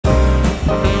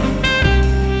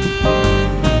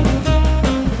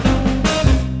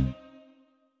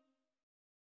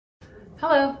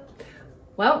Hello.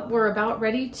 Well, we're about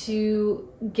ready to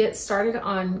get started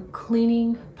on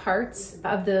cleaning parts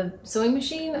of the sewing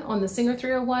machine on the Singer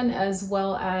 301, as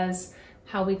well as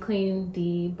how we clean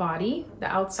the body, the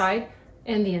outside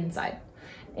and the inside.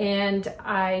 And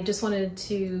I just wanted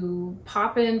to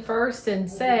pop in first and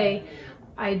say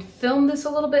I'd filmed this a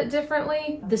little bit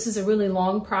differently. This is a really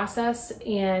long process,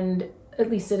 and at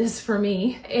least it is for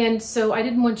me. And so I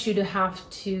didn't want you to have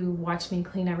to watch me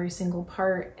clean every single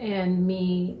part and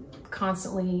me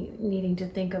constantly needing to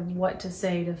think of what to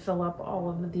say to fill up all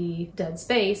of the dead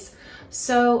space.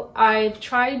 So I've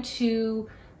tried to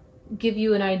give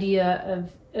you an idea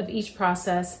of each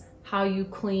process, how you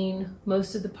clean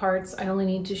most of the parts. I only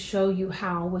need to show you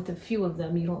how with a few of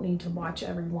them. You don't need to watch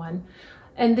every one.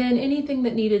 And then anything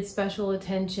that needed special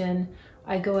attention,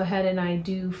 I go ahead and I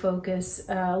do focus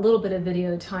a little bit of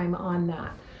video time on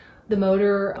that. The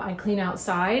motor I clean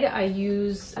outside. I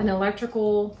use an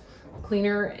electrical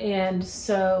cleaner, and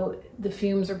so the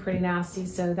fumes are pretty nasty,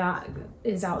 so that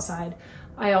is outside.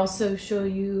 I also show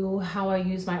you how I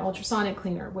use my ultrasonic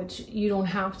cleaner, which you don't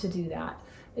have to do that.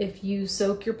 If you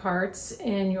soak your parts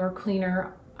in your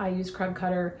cleaner, I use Crud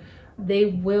Cutter, they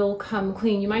will come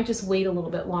clean. You might just wait a little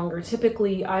bit longer.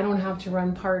 Typically, I don't have to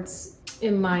run parts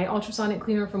in my ultrasonic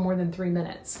cleaner for more than 3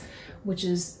 minutes, which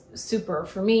is super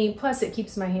for me. Plus it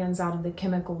keeps my hands out of the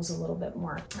chemicals a little bit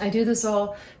more. I do this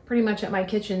all pretty much at my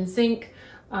kitchen sink.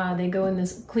 They go in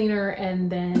this cleaner, and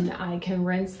then I can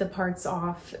rinse the parts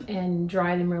off and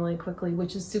dry them really quickly,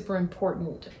 which is super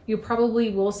important. You probably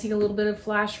will see a little bit of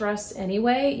flash rust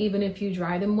anyway, even if you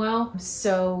dry them well.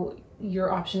 So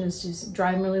your option is just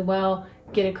dry them really well,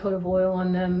 get a coat of oil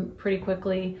on them pretty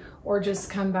quickly, or just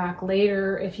come back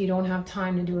later if you don't have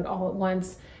time to do it all at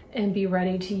once and be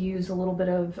ready to use a little bit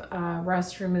of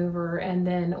rust remover and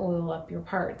then oil up your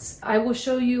parts. I will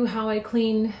show you how I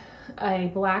clean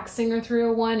a black Singer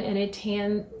 301 and a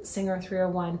tan Singer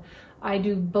 301. I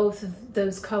do both of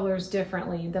those colors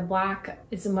differently. The black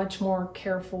is a much more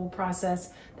careful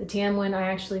process. The tan one I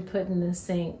actually put in the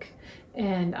sink,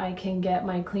 and I can get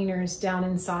my cleaners down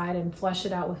inside and flush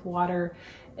it out with water,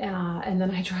 and then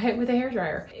I dry it with a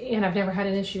hairdryer. And I've never had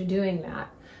an issue doing that.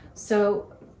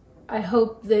 So I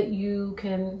hope that you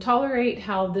can tolerate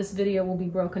how this video will be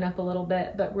broken up a little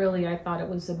bit, but really I thought it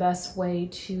was the best way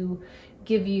to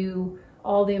give you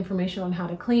all the information on how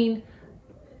to clean.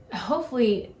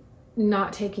 Hopefully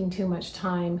not taking too much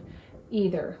time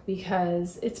either,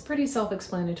 because it's pretty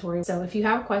self-explanatory. So if you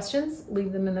have questions,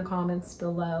 leave them in the comments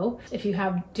below. If you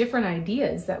have different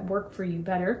ideas that work for you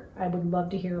better, I would love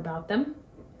to hear about them.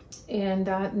 And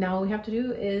now all we have to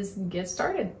do is get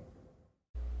started.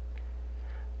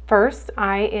 First,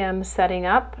 I am setting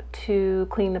up to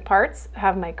clean the parts. I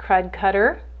have my Crud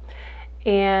Cutter,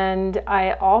 and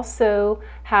I also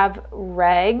have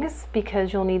rags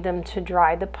because you'll need them to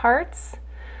dry the parts.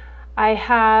 I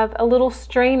have a little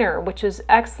strainer, which is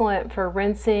excellent for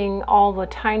rinsing all the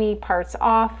tiny parts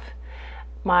off.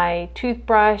 My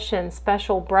toothbrush and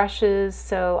special brushes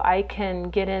so I can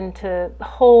get into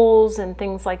holes and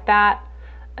things like that.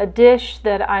 A dish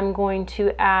that I'm going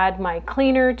to add my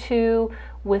cleaner to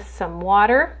with some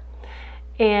water.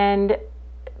 And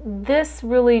this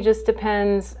really just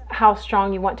depends how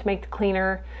strong you want to make the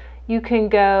cleaner. You can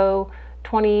go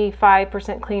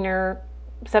 25% cleaner,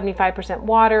 75%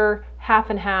 water,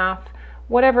 half and half,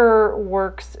 whatever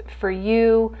works for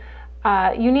you.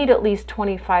 You need at least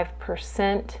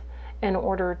 25% in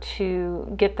order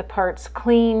to get the parts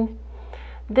clean.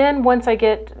 Then once I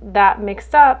get that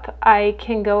mixed up, I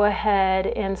can go ahead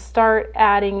and start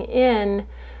adding in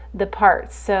the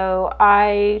parts. So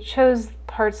I chose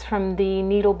parts from the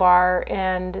needle bar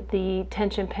and the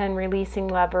tension pin releasing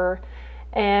lever,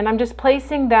 and I'm just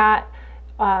placing that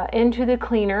into the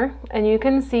cleaner, and you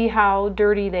can see how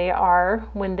dirty they are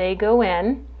when they go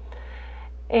in.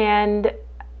 And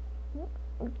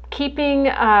keeping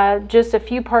just a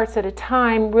few parts at a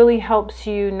time really helps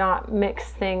you not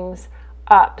mix things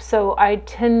up. So I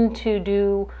tend to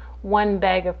do one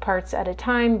bag of parts at a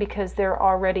time because they're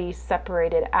already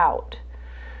separated out.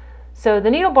 So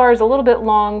the needle bar is a little bit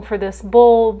long for this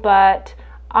bowl, but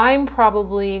I'm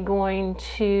probably going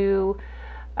to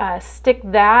stick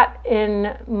that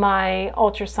in my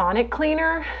ultrasonic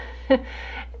cleaner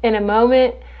in a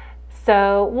moment.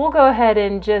 So we'll go ahead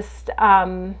and just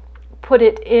put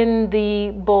it in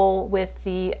the bowl with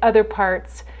the other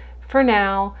parts for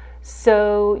now,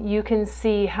 so you can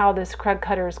see how this Crud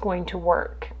Cutter is going to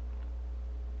work.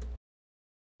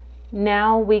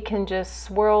 Now we can just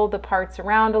swirl the parts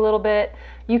around a little bit.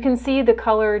 You can see the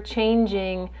color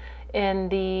changing in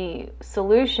the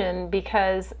solution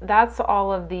because that's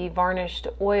all of the varnished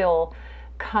oil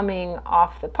coming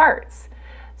off the parts.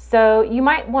 So you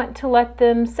might want to let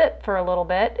them sit for a little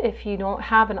bit if you don't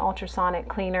have an ultrasonic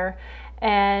cleaner.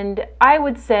 And I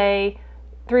would say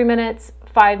 3 minutes,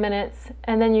 5 minutes,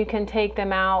 and then you can take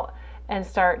them out and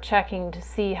start checking to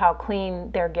see how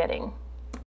clean they're getting.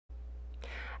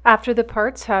 After the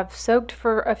parts have soaked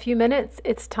for a few minutes,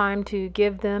 it's time to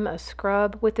give them a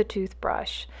scrub with a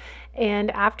toothbrush.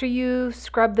 And after you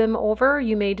scrub them over,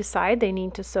 you may decide they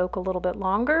need to soak a little bit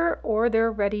longer or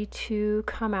they're ready to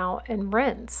come out and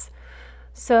rinse.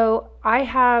 So I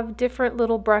have different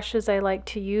little brushes I like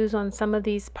to use on some of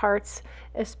these parts,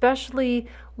 especially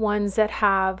ones that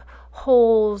have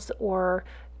holes or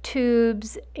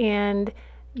tubes. And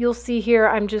you'll see here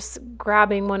I'm just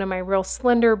grabbing one of my real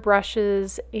slender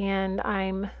brushes and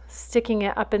I'm sticking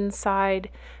it up inside.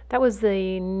 That was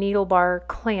the needle bar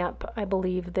clamp, I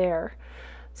believe, there.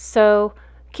 So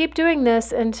keep doing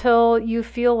this until you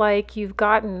feel like you've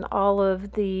gotten all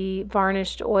of the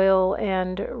varnished oil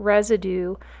and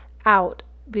residue out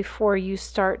before you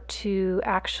start to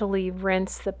actually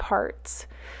rinse the parts.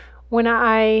 When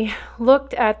I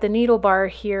looked at the needle bar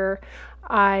here,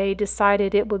 I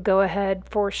decided it would go ahead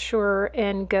for sure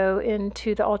and go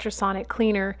into the ultrasonic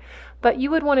cleaner. But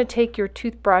you would want to take your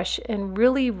toothbrush and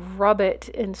really rub it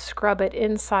and scrub it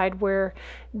inside where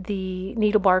the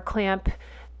needle bar clamp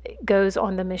goes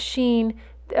on the machine.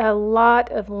 A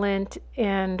lot of lint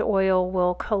and oil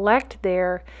will collect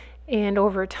there, and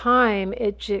over time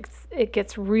it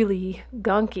gets really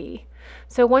gunky.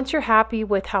 So once you're happy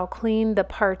with how clean the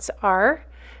parts are,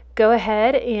 go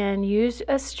ahead and use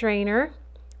a strainer.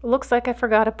 Looks like I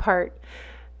forgot a part.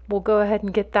 We'll go ahead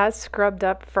and get that scrubbed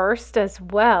up first as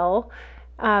well.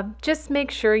 Just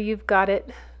make sure you've got it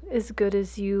as good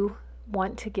as you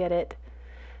want to get it.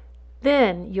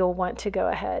 Then you'll want to go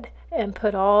ahead and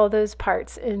put all those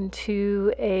parts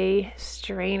into a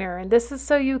strainer. And this is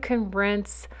so you can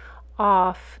rinse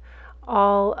off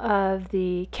all of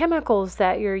the chemicals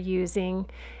that you're using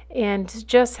and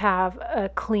just have a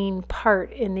clean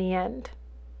part in the end.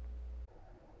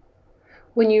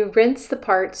 When you rinse the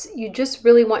parts, you just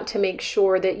really want to make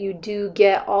sure that you do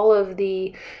get all of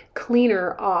the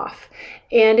cleaner off.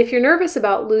 And if you're nervous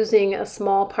about losing a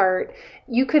small part,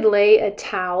 you could lay a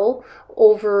towel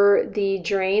over the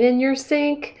drain in your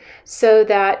sink so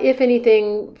that if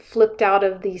anything flipped out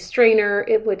of the strainer,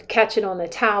 it would catch it on the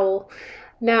towel.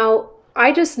 Now,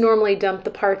 I just normally dump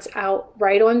the parts out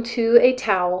right onto a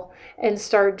towel and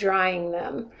start drying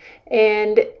them.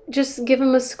 And just give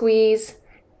them a squeeze.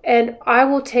 And I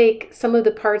will take some of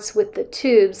the parts with the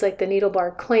tubes, like the needle bar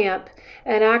clamp,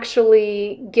 and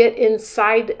actually get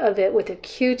inside of it with a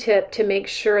Q-tip to make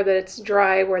sure that it's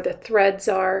dry where the threads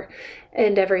are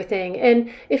and everything.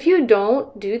 And if you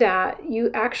don't do that,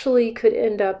 you actually could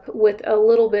end up with a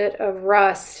little bit of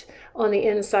rust on the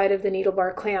inside of the needle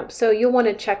bar clamp. So you'll want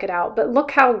to check it out. But look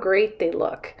how great they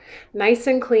look. Nice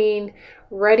and clean,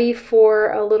 ready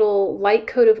for a little light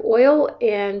coat of oil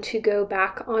and to go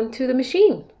back onto the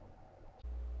machine.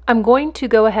 I'm going to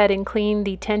go ahead and clean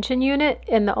the tension unit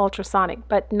in the ultrasonic,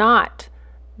 but not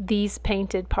these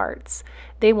painted parts.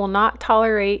 They will not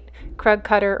tolerate Krug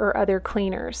Kutter or other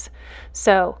cleaners.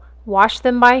 So wash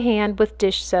them by hand with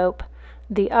dish soap.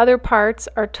 The other parts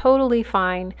are totally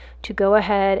fine to go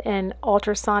ahead and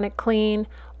ultrasonic clean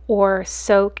or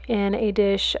soak in a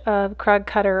dish of Krug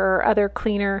Kutter or other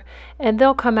cleaner, and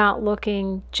they'll come out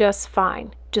looking just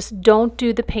fine. Just don't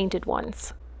do the painted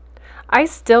ones. I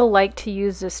still like to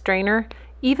use the strainer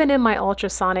even in my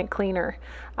ultrasonic cleaner.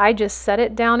 I just set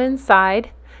it down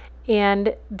inside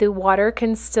and the water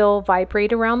can still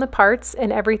vibrate around the parts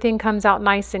and everything comes out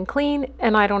nice and clean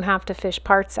and I don't have to fish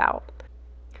parts out.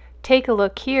 Take a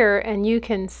look here and you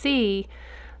can see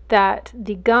that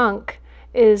the gunk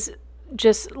is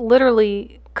just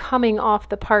literally coming off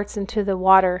the parts into the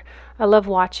water. I love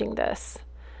watching this.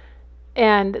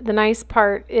 And the nice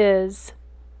part is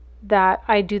that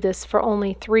I do this for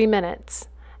only 3 minutes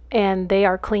and they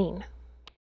are clean.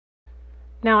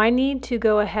 Now I need to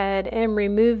go ahead and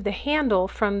remove the handle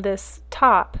from this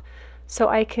top so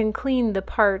I can clean the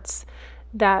parts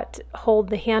that hold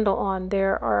the handle on.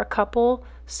 There are a couple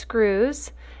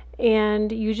screws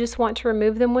and you just want to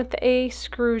remove them with a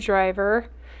screwdriver.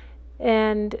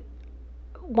 And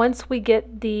once we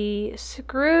get the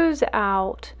screws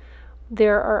out,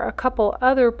 there are a couple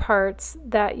other parts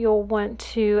that you'll want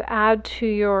to add to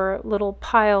your little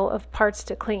pile of parts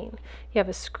to clean. You have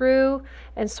a screw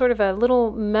and sort of a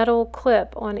little metal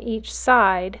clip on each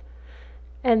side.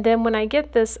 And then when I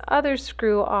get this other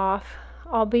screw off,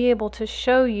 I'll be able to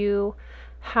show you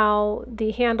how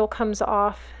the handle comes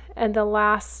off and the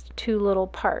last two little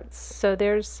parts. So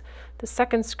there's the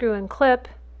second screw and clip,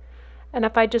 And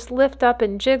if I just lift up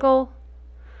and jiggle,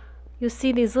 you'll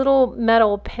see these little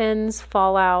metal pins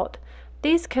fall out.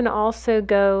 These can also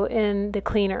go in the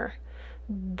cleaner.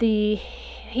 The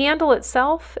handle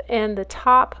itself and the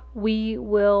top we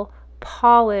will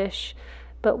polish,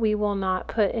 but we will not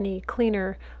put any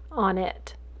cleaner on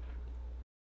it.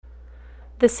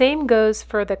 The same goes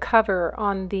for the cover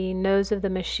on the nose of the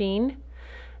machine.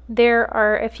 There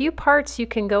are a few parts you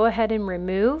can go ahead and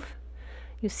remove.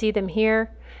 You see them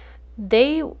here.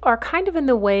 They are kind of in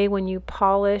the way when you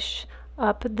polish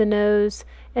up the nose,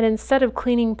 and instead of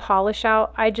cleaning polish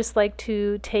out, I just like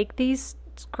to take these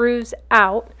screws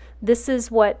out. This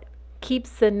is what keeps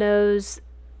the nose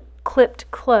clipped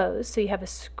closed. So you have a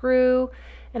screw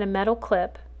and a metal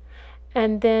clip.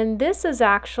 And then this is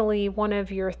actually one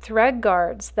of your thread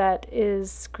guards that is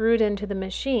screwed into the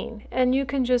machine. And you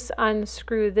can just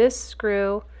unscrew this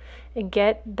screw and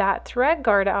get that thread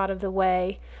guard out of the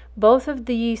way. Both of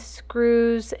the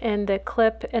screws and the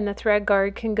clip and the thread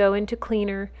guard can go into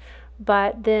cleaner,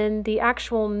 but then the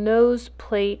actual nose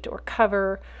plate or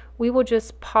cover, we will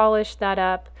just polish that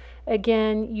up.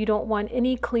 Again, you don't want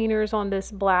any cleaners on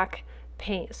this black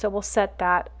paint, so we'll set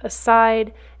that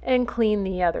aside and clean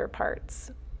the other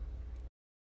parts.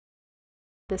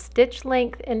 The stitch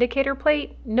length indicator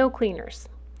plate, no cleaners.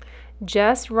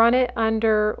 Just run it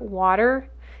under water.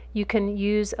 You can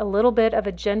use a little bit of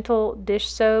a gentle dish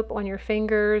soap on your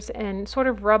fingers and sort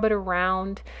of rub it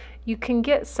around. You can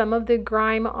get some of the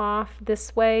grime off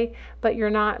this way, but you're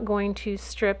not going to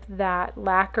strip that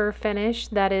lacquer finish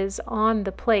that is on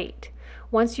the plate.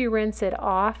 Once you rinse it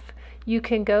off, you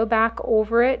can go back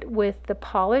over it with the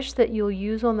polish that you'll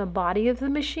use on the body of the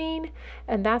machine,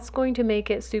 and that's going to make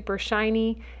it super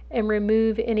shiny and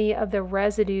remove any of the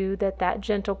residue that that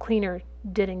gentle cleaner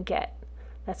didn't get.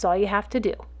 That's all you have to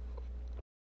do.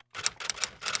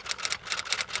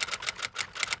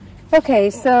 Okay,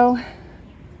 so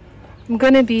I'm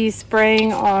going to be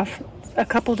spraying off a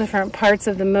couple different parts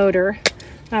of the motor.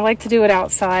 I like to do it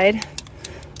outside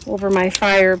over my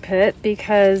fire pit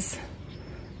because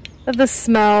of the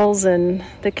smells and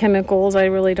the chemicals. I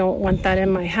really don't want that in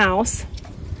my house.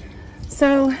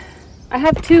 So I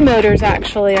have two motors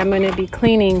actually I'm going to be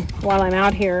cleaning while I'm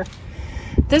out here.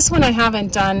 This one I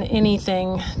haven't done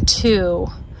anything to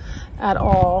at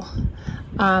all.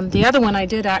 The other one I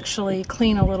did actually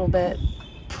clean a little bit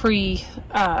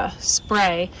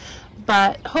pre-spray,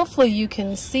 but hopefully you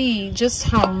can see just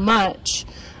how much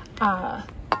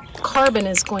carbon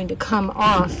is going to come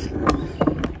off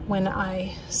when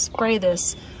I spray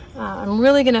this. I'm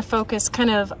really going to focus kind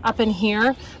of up in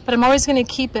here, but I'm always going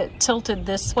to keep it tilted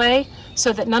this way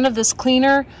so that none of this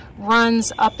cleaner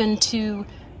runs up into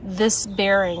this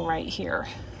bearing right here.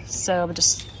 So I'll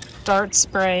just start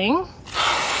spraying.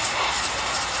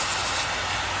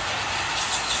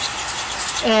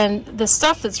 And the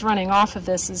stuff that's running off of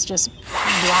this is just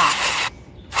black.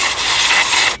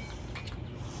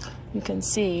 You can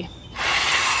see.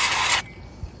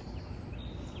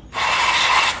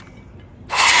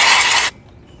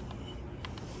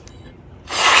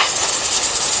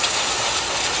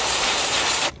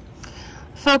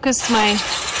 Focus my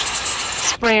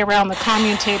spray around the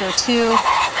commutator too.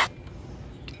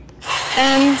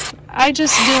 And I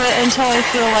just do it until I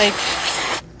feel like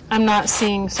I'm not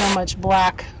seeing so much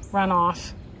black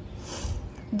runoff.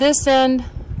 This end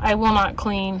I will not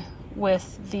clean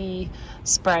with the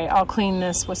spray. I'll clean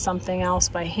this with something else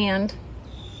by hand.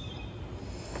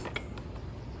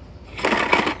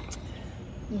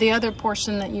 The other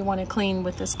portion that you want to clean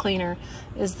with this cleaner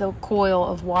is the coil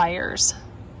of wires.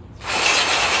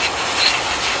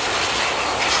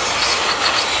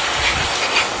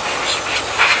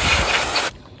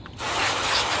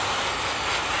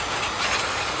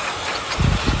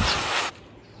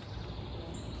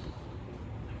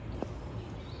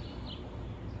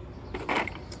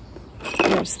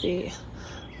 Here's the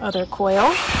other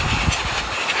coil.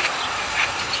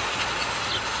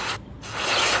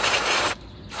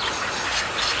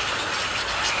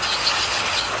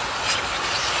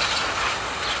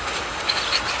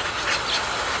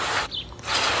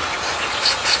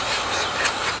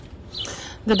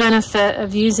 The benefit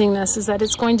of using this is that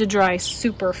it's going to dry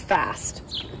super fast.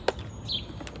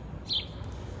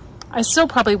 I still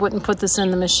probably wouldn't put this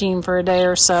in the machine for a day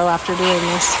or so after doing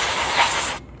this.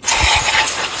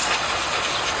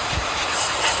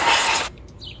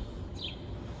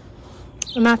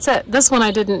 And that's it. This one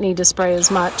I didn't need to spray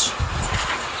as much.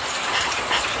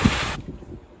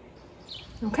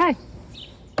 Okay.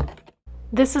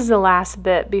 This is the last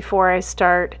bit before I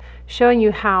start showing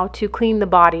you how to clean the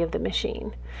body of the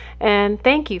machine. And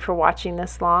thank you for watching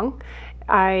this long.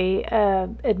 I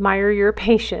admire your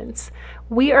patience.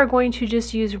 We are going to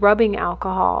just use rubbing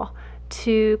alcohol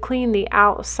to clean the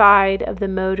outside of the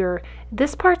motor.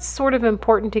 This part's sort of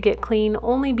important to get clean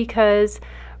only because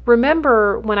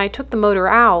remember when I took the motor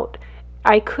out,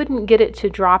 I couldn't get it to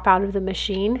drop out of the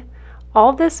machine.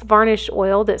 All this varnished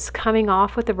oil that's coming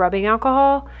off with the rubbing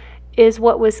alcohol is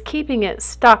what was keeping it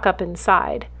stuck up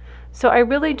inside. So I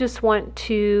really just want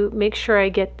to make sure I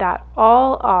get that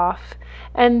all off.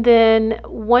 And then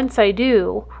once I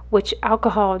do, which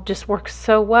alcohol just works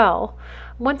so well,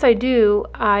 once I do,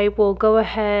 I will go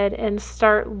ahead and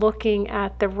start looking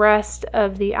at the rest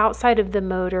of the outside of the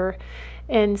motor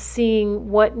and seeing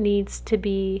what needs to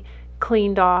be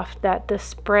cleaned off that the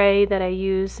spray that I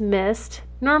use missed.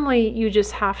 Normally you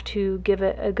just have to give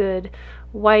it a good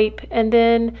wipe and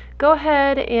then go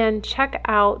ahead and check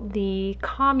out the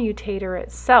commutator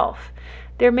itself.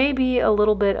 There may be a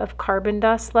little bit of carbon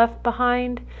dust left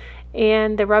behind,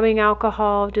 and the rubbing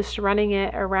alcohol, just running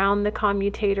it around the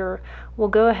commutator, will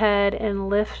go ahead and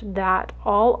lift that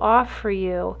all off for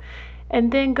you.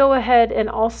 And then go ahead and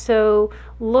also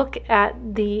look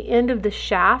at the end of the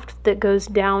shaft that goes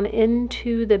down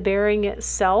into the bearing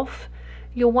itself.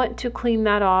 You'll want to clean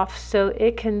that off so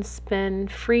it can spin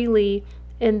freely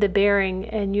in the bearing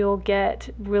and you'll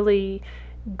get really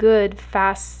good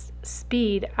fast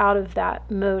speed out of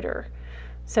that motor.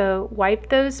 So wipe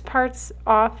those parts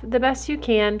off the best you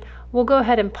can. We'll go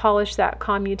ahead and polish that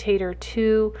commutator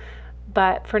too,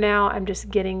 but for now I'm just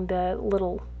getting the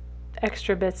little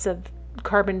extra bits of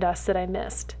carbon dust that I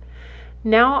missed.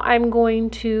 Now I'm going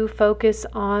to focus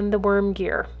on the worm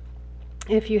gear.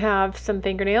 If you have some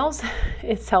fingernails,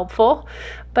 it's helpful,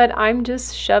 but I'm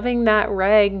just shoving that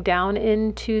rag down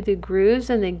into the grooves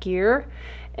in the gear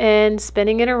and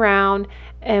spinning it around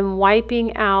and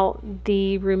wiping out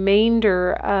the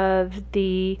remainder of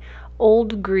the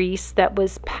old grease that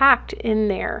was packed in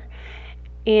there.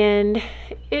 And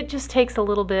it just takes a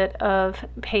little bit of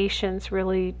patience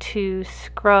really to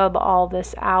scrub all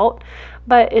this out,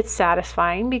 but it's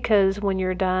satisfying because when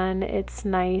you're done, it's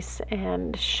nice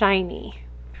and shiny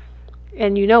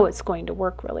and you know it's going to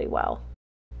work really well.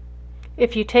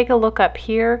 If you take a look up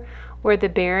here where the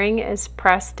bearing is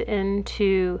pressed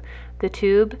into the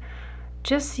tube,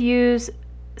 just use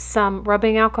some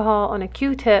rubbing alcohol on a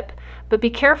Q-tip, but be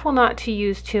careful not to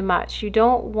use too much. You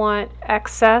don't want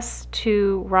excess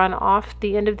to run off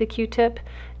the end of the Q-tip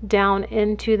down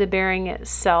into the bearing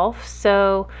itself.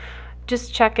 So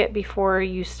just check it before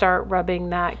you start rubbing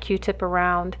that Q-tip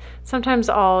around. Sometimes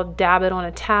I'll dab it on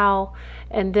a towel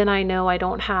and then I know I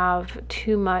don't have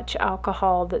too much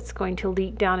alcohol that's going to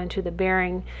leak down into the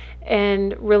bearing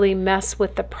and really mess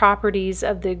with the properties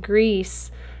of the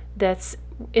grease that's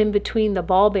in between the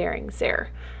ball bearings there.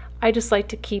 I just like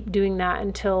to keep doing that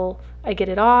until I get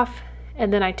it off,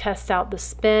 and then I test out the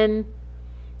spin,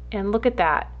 and look at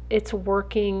that, it's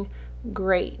working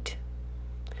great.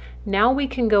 Now we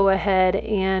can go ahead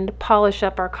and polish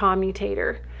up our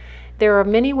commutator. There are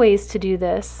many ways to do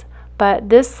this, but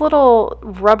this little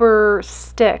rubber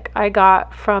stick I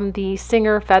got from the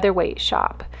Singer Featherweight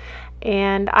Shop,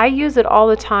 and I use it all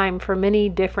the time for many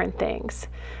different things.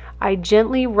 I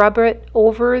gently rub it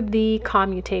over the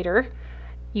commutator.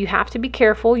 You have to be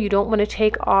careful. You don't want to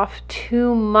take off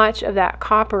too much of that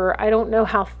copper. I don't know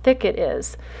how thick it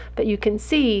is, but you can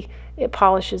see it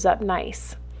polishes up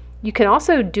nice. You can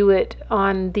also do it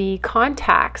on the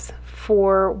contacts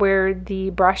for where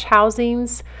the brush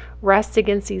housings rest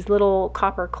against these little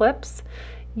copper clips.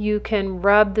 You can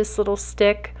rub this little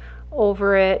stick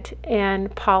over it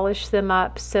and polish them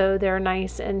up so they're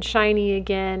nice and shiny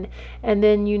again, and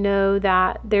then you know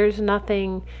that there's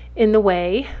nothing in the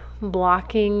way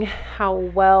blocking how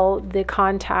well the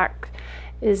contact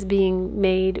is being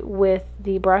made with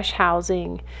the brush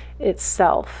housing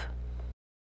itself.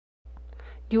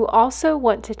 You also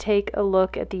want to take a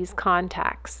look at these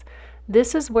contacts.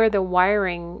 This is where the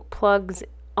wiring plugs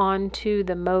onto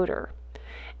the motor,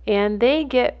 and they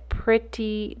get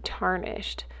pretty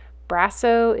tarnished.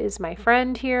 Brasso is my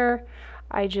friend here.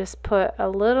 I just put a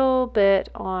little bit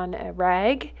on a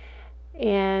rag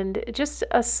and just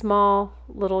a small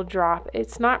little drop.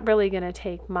 It's not really going to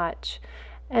take much.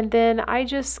 And then I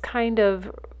just kind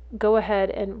of go ahead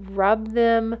and rub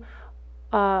them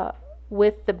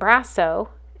with the Brasso.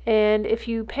 And if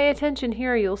you pay attention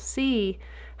here, you'll see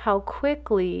how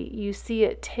quickly you see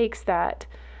it takes that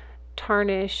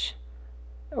tarnish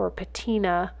or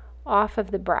patina off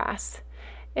of the brass.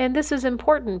 And this is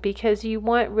important because you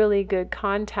want really good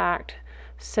contact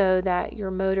so that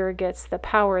your motor gets the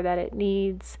power that it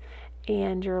needs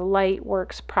and your light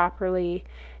works properly.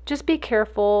 Just be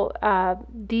careful.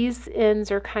 These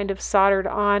ends are kind of soldered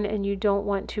on and you don't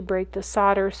want to break the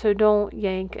solder, so don't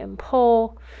yank and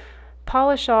pull.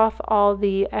 Polish off all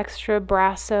the extra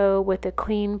brasso with a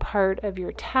clean part of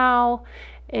your towel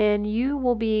and you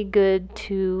will be good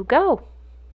to go.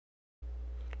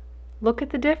 Look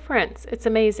at the difference. It's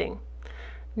amazing.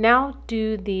 Now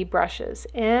do the brushes,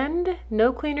 and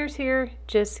no cleaners here,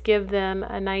 just give them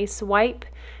a nice wipe.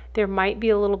 There might be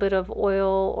a little bit of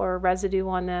oil or residue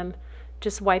on them.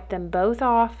 Just wipe them both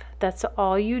off. That's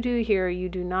all you do here. You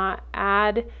do not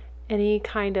add any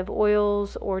kind of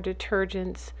oils or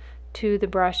detergents to the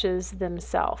brushes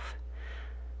themselves.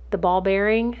 The ball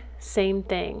bearing, same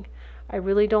thing. I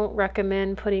really don't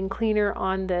recommend putting cleaner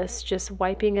on this, just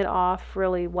wiping it off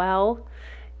really well.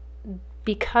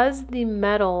 Because the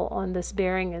metal on this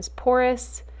bearing is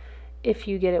porous, if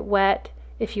you get it wet,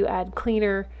 if you add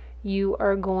cleaner, you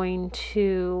are going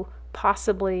to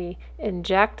possibly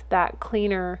inject that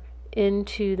cleaner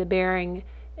into the bearing,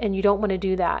 and you don't want to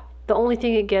do that. The only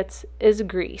thing it gets is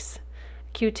grease.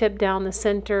 Q-tip down the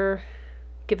center,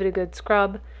 give it a good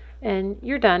scrub, and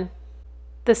you're done.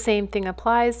 The same thing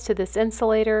applies to this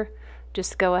insulator.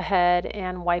 Just go ahead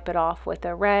and wipe it off with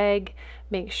a rag.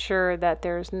 Make sure that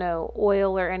there's no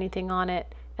oil or anything on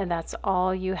it, and that's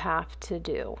all you have to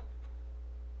do.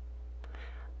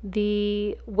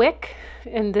 The wick,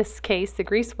 in this case, the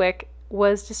grease wick,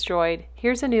 was destroyed.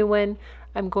 Here's a new one.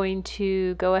 I'm going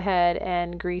to go ahead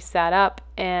and grease that up,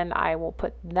 and I will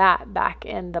put that back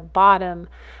in the bottom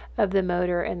of the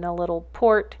motor in the little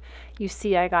port. You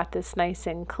see I got this nice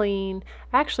and clean.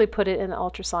 I actually put it in the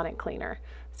ultrasonic cleaner,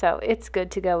 so it's good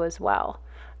to go as well.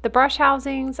 The brush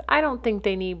housings, I don't think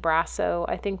they need brasso.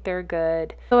 I think they're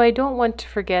good. So I don't want to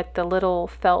forget the little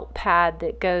felt pad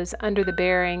that goes under the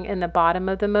bearing in the bottom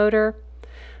of the motor.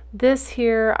 This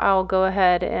here I'll go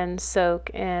ahead and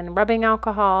soak in rubbing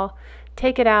alcohol,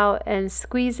 take it out and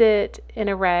squeeze it in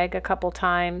a rag a couple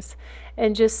times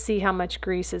and just see how much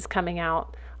grease is coming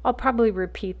out. I'll probably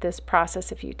repeat this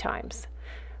process a few times.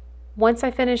 Once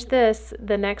I finish this,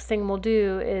 the next thing we'll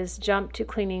do is jump to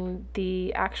cleaning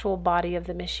the actual body of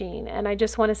the machine. And I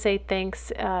just want to say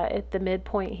thanks at the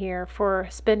midpoint here for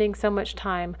spending so much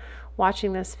time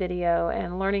watching this video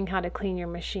and learning how to clean your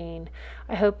machine.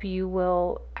 I hope you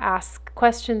will ask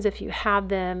questions if you have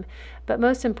them, but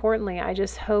most importantly, I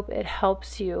just hope it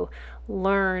helps you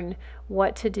learn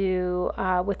what to do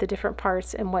with the different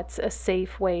parts and what's a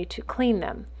safe way to clean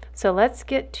them. So let's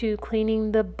get to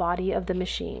cleaning the body of the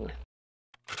machine.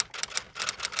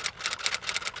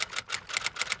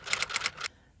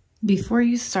 Before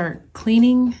you start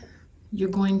cleaning, you're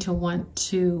going to want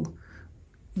to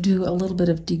do a little bit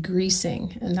of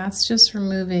degreasing, and that's just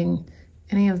removing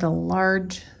any of the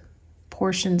large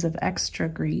portions of extra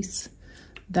grease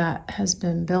that has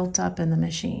been built up in the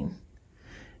machine.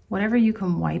 Whatever you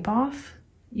can wipe off,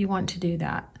 you want to do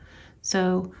that.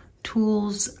 So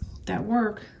tools that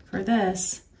work for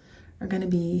this are going to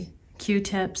be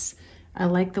Q-tips. I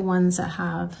like the ones that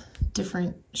have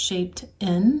different shaped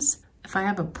ends. If I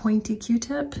have a pointy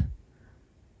Q-tip,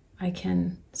 I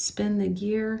can spin the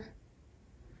gear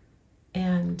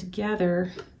and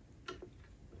gather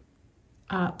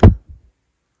up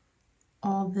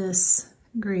all this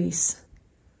grease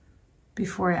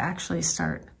before I actually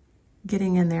start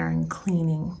getting in there and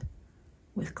cleaning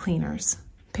with cleaners.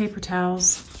 Paper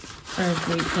towels are a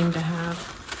great thing to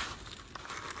have.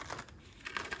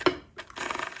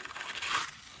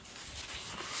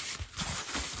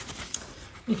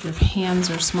 If your hands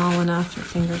are small enough, your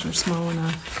fingers are small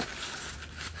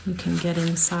enough, you can get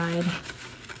inside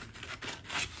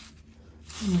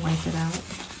and wipe it out.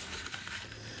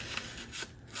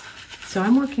 So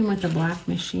I'm working with a black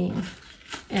machine,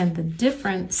 and the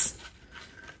difference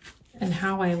in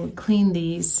how I would clean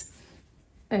these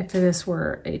if this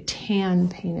were a tan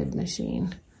painted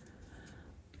machine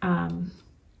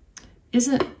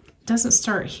doesn't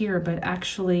start here, but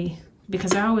actually,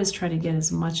 because I always try to get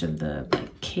as much of the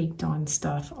caked on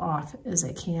stuff off as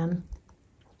I can.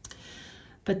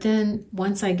 But then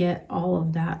once I get all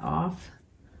of that off,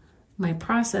 my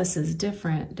process is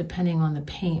different depending on the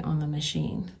paint on the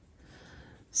machine.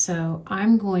 So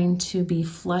I'm going to be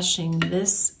flushing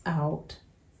this out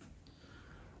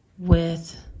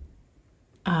with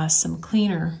some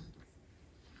cleaner,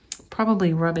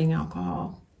 probably rubbing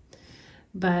alcohol.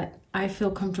 But I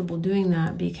feel comfortable doing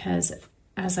that because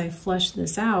as I flush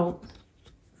this out,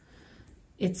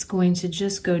 it's going to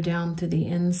just go down to the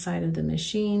inside of the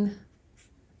machine.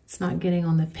 It's not getting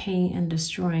on the paint and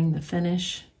destroying the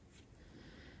finish.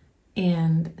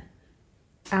 And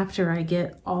after I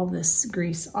get all this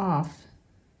grease off,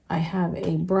 I have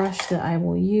a brush that I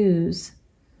will use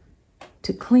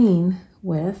to clean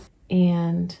with,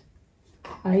 and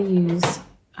I use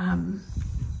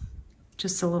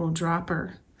just a little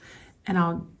dropper, and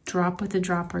I'll drop with the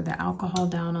dropper the alcohol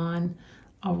down on.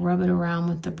 I'll rub it around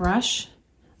with the brush.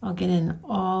 I'll get in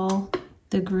all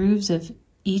the grooves of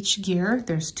each gear.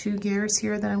 There's 2 gears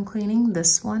here that I'm cleaning,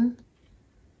 this one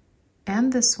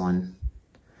and this one.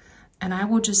 And I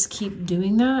will just keep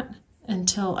doing that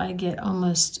until I get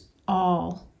almost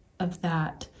all of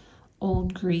that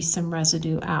old grease and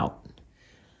residue out.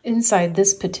 Inside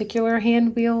this particular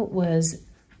hand wheel was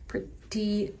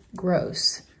pretty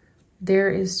gross.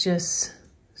 There is just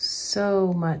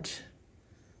so much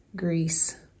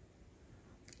grease.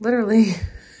 Literally,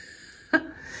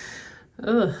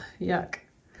 ugh, yuck.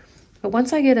 But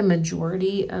once I get a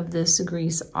majority of this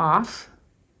grease off,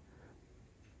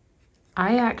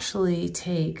 I actually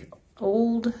take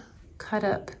old cut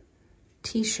up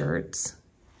t-shirts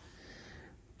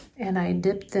and I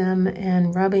dip them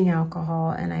in rubbing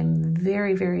alcohol, and I'm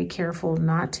very, very careful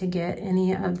not to get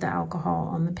any of the alcohol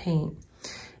on the paint.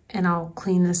 And I'll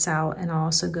clean this out, and I'll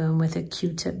also go in with a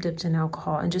Q-tip dipped in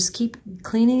alcohol and just keep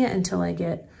cleaning it until I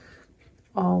get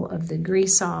all of the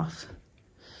grease off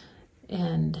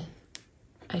and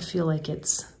I feel like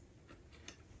it's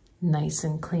nice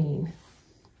and clean.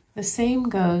 The same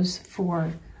goes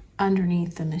for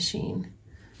underneath the machine.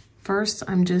 First,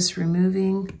 I'm just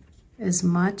removing as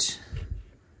much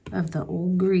of the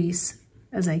old grease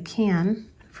as I can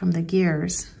from the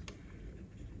gears.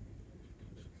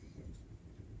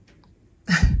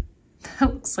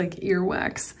 That looks like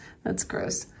earwax. That's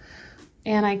gross.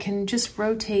 And I can just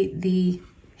rotate the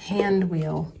hand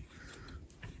wheel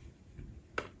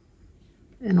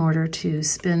in order to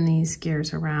spin these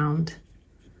gears around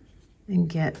and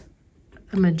get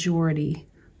a majority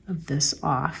of this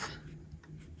off.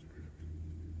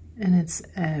 And it's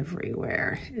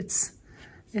everywhere. It's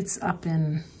up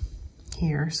in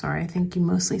here. Sorry, I think you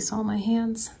mostly saw my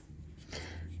hands.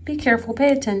 Be careful,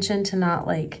 pay attention to not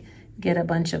like get a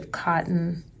bunch of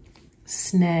cotton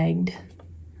snagged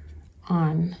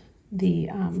on the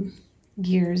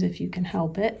gears if you can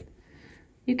help it.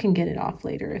 You can get it off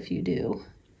later if you do.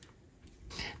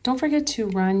 Don't forget to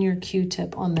run your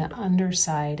Q-tip on the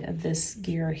underside of this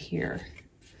gear here.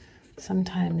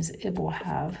 Sometimes it will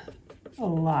have a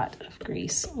lot of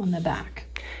grease on the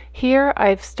back. Here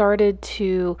I've started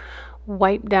to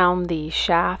wipe down the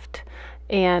shaft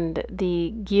and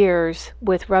the gears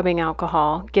with rubbing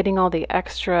alcohol, getting all the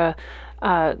extra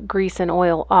grease and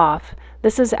oil off.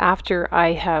 This is after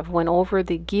I have went over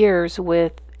the gears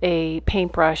with a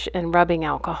paintbrush and rubbing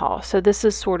alcohol. So this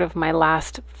is sort of my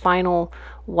last final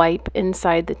wipe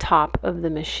inside the top of the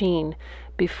machine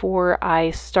before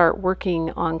I start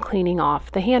working on cleaning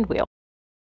off the hand wheel.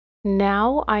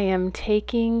 Now I am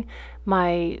taking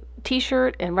my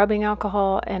t-shirt and rubbing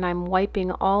alcohol and I'm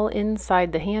wiping all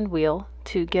inside the hand wheel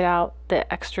to get out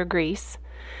the extra grease.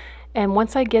 And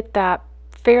once I get that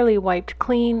fairly wiped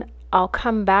clean, I'll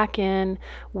come back in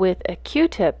with a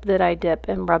Q-tip that I dip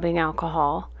in rubbing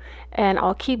alcohol, and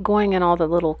I'll keep going in all the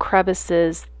little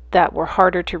crevices that were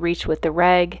harder to reach with the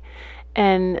rag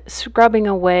and scrubbing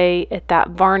away at that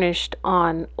varnished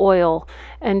on oil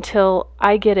until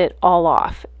I get it all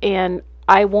off. And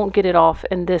I won't get it off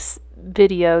in this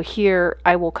video here.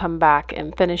 I will come back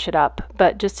and finish it up,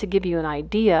 but just to give you an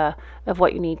idea of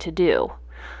what you need to do.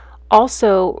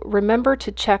 Also, remember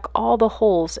to check all the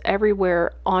holes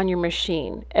everywhere on your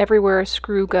machine, everywhere a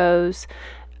screw goes,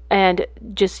 and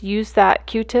just use that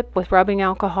Q-tip with rubbing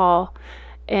alcohol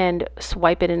and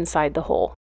swipe it inside the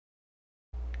hole.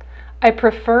 I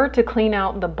prefer to clean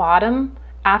out the bottom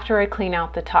after I clean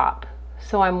out the top.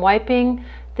 So I'm wiping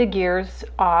the gears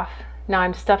off. Now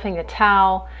I'm stuffing a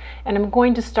towel and I'm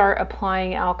going to start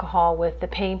applying alcohol with the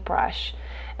paintbrush.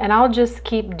 And I'll just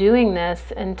keep doing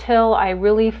this until I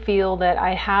really feel that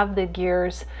I have the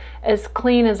gears as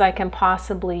clean as I can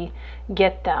possibly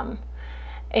get them.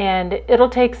 And it'll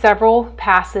take several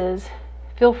passes.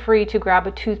 Feel free to grab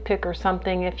a toothpick or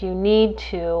something if you need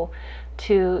to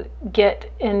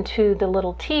get into the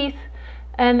little teeth.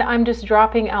 And I'm just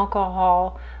dropping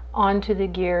alcohol onto the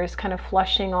gears, kind of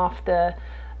flushing off the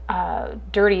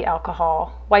dirty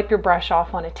alcohol. Wipe your brush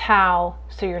off on a towel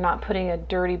so you're not putting a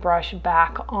dirty brush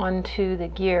back onto the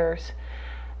gears,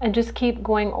 and just keep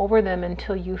going over them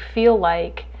until you feel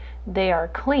like they are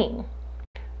clean.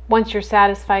 Once you're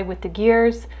satisfied with the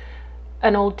gears,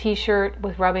 an old t-shirt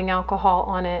with rubbing alcohol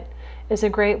on it is a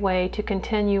great way to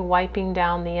continue wiping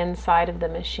down the inside of the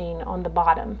machine on the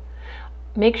bottom.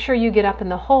 Make sure you get up in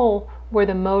the hole where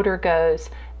the motor goes.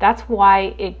 That's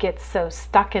why it gets so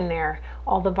stuck in there.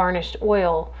 all the varnished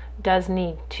oil does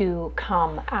need to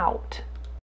come out.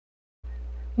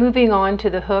 Moving on to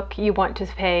the hook, you want to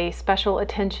pay special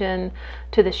attention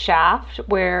to the shaft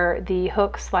where the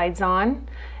hook slides on.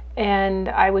 And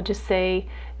I would just say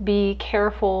be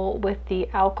careful with the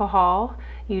alcohol.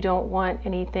 You don't want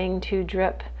anything to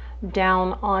drip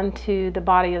down onto the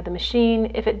body of the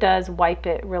machine. If it does, wipe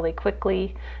it really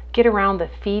quickly. Get around the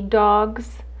feed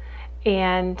dogs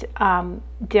and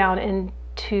down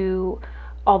into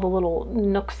all the little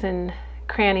nooks and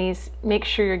crannies. Make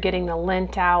sure you're getting the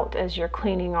lint out as you're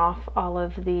cleaning off all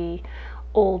of the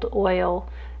old oil,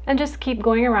 and just keep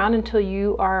going around until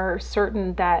you are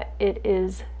certain that it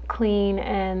is clean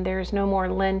and there's no more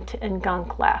lint and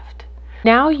gunk left.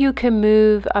 Now you can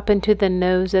move up into the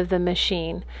nose of the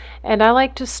machine, and I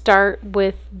like to start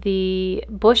with the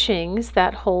bushings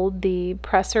that hold the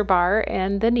presser bar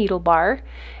and the needle bar,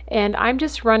 and I'm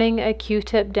just running a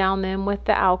Q-tip down them with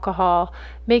the alcohol,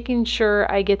 making sure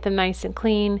I get them nice and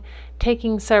clean,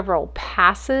 taking several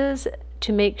passes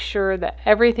to make sure that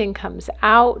everything comes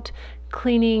out,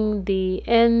 cleaning the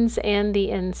ends and the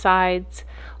insides.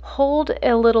 Hold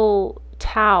a little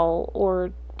towel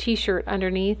or t-shirt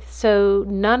underneath so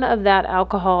none of that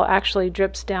alcohol actually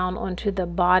drips down onto the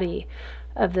body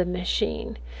of the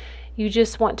machine. You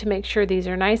just want to make sure these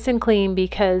are nice and clean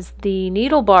because the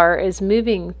needle bar is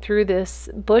moving through this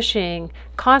bushing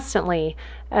constantly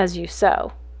as you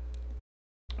sew.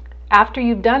 After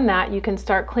you've done that, you can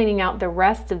start cleaning out the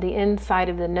rest of the inside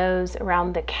of the nose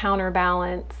around the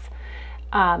counterbalance,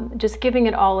 just giving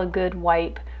it all a good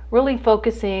wipe, really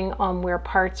focusing on where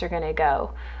parts are going to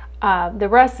go. The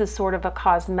rest is sort of a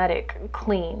cosmetic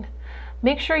clean.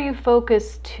 Make sure you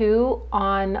focus too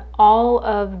on all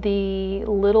of the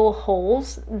little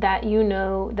holes that you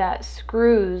know that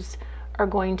screws are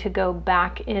going to go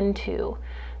back into.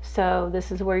 So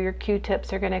this is where your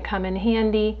Q-tips are going to come in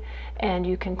handy, and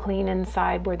you can clean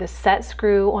inside where the set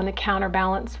screw on the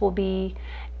counterbalance will be,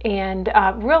 and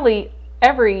really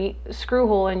every screw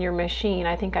hole in your machine.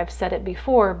 I think I've said it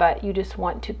before, but you just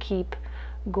want to keep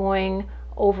going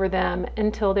over them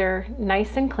until they're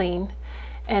nice and clean,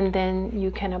 and then you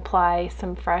can apply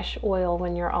some fresh oil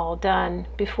when you're all done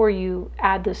before you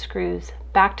add the screws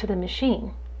back to the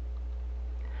machine.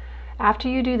 After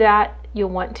you do that, you'll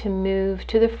want to move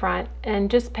to the front and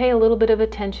just pay a little bit of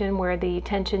attention where the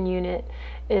tension unit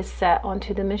is set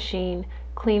onto the machine.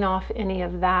 Clean off any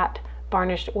of that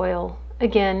varnished oil.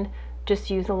 Again, just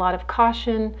use a lot of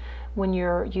caution when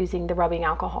you're using the rubbing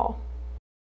alcohol.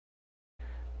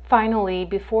 Finally,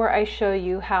 before I show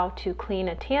you how to clean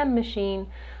a tan machine,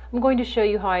 I'm going to show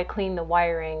you how I clean the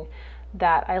wiring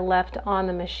that I left on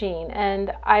the machine.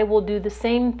 And I will do the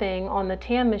same thing on the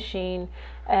tan machine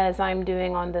as I'm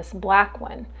doing on this black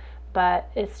one, but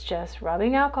it's just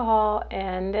rubbing alcohol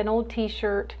and an old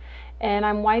t-shirt, and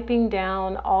I'm wiping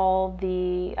down all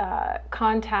the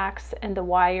contacts and the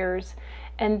wires,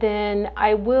 and then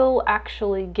I will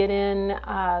actually get in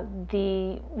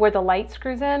where the light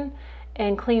screws in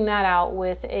and clean that out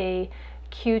with a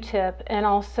Q-tip, and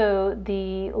also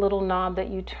the little knob that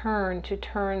you turn to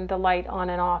turn the light on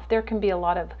and off. There can be a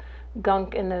lot of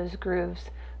gunk in those grooves,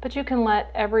 but you can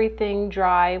let everything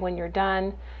dry when you're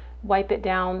done. Wipe it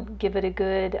down, give it a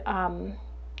good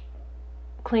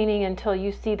cleaning until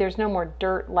you see there's no more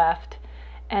dirt left,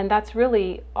 and that's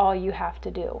really all you have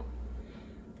to do.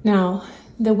 Now,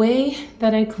 the way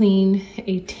that I clean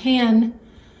a tan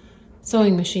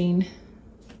sewing machine,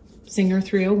 Singer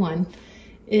 301,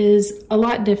 is a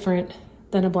lot different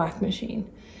than a black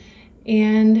machine.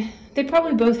 And they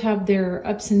probably both have their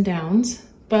ups and downs,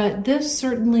 but this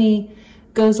certainly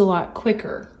goes a lot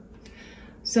quicker.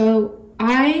 So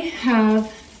I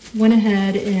have went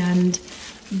ahead and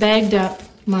bagged up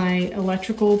my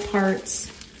electrical parts,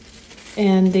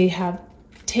 and they have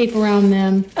tape around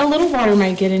them. A little water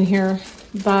might get in here,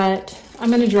 but I'm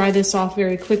going to dry this off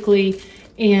very quickly,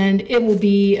 and it will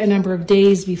be a number of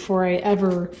days before I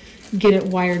ever get it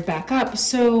wired back up.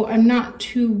 So I'm not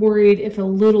too worried if a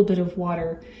little bit of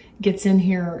water gets in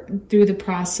here through the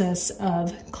process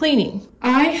of cleaning.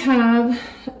 I have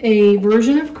a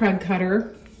version of Craig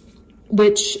Cutter,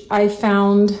 which I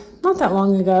found not that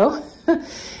long ago,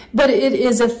 but it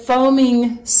is a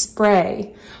foaming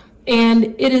spray,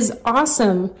 and it is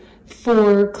awesome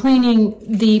for cleaning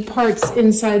the parts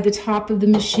inside the top of the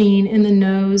machine, in the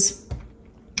nose,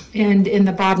 and in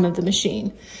the bottom of the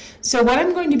machine. So what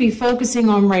I'm going to be focusing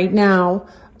on right now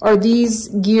are these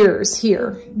gears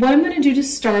here. What I'm going to do to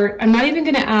start, I'm not even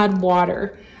going to add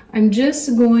water. I'm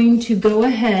just going to go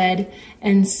ahead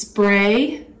and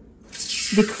spray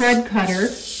the Craig Cutter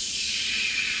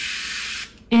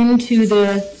into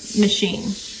the machine.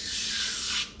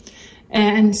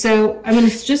 And so I'm going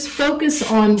to just focus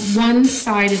on one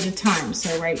side at a time.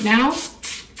 So right now,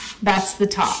 that's the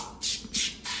top.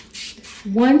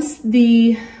 Once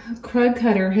the crud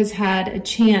cutter has had a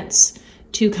chance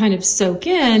to kind of soak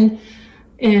in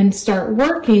and start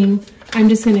working, I'm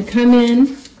just going to come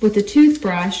in with a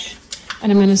toothbrush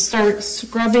and I'm going to start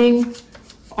scrubbing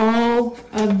all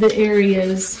of the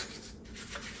areas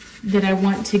that I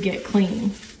want to get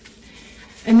clean.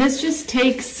 And this just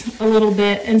takes a little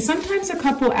bit and sometimes a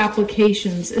couple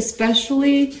applications,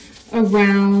 especially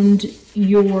around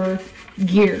your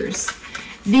gears.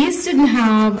 These didn't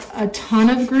have a ton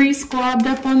of grease globbed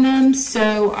up on them,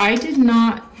 so I did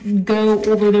not go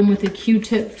over them with a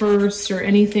Q-tip first or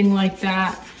anything like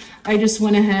that. I just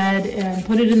went ahead and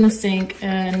put it in the sink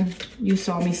and you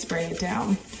saw me spray it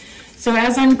down. So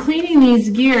as I'm cleaning these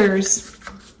gears,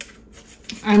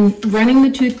 I'm running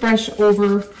the toothbrush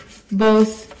over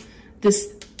both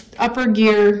this upper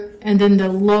gear and then the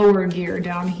lower gear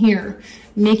down here,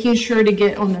 making sure to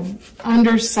get on the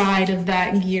underside of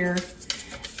that gear.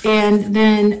 And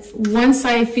then once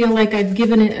I feel like I've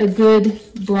given it a good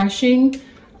brushing,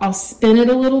 I'll spin it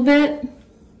a little bit.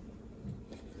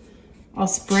 I'll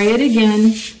spray it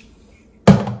again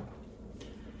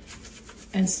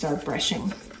and start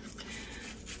brushing.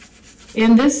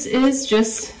 And this is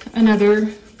just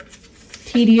another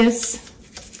tedious,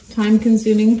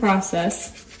 time-consuming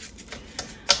process.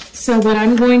 So what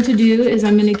I'm going to do is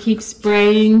I'm going to keep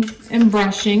spraying and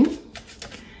brushing,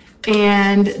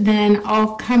 and then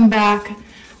I'll come back.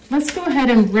 Let's go ahead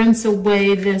and rinse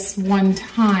away this one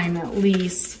time at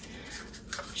least,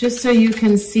 just so you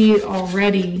can see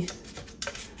already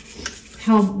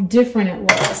how different it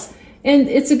was. And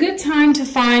it's a good time to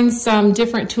find some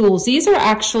different tools. These are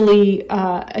actually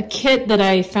a kit that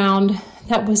I found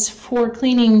that was for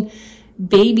cleaning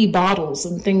baby bottles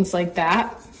and things like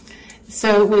that.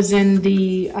 So it was in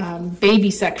the baby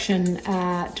section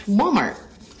at Walmart.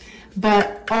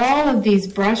 But all of these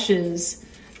brushes,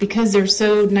 because they're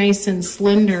so nice and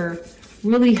slender,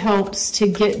 really helps to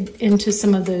get into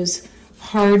some of those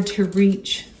hard to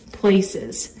reach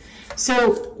places.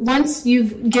 So once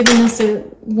you've given this a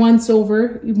once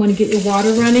over, you want to get your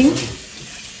water running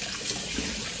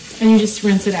and you just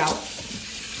rinse it out.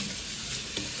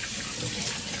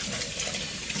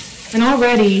 And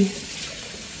already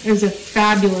there's a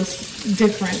fabulous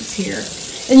difference here.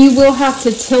 And you will have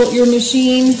to tilt your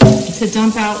machine to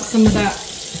dump out some of that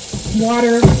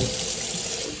water.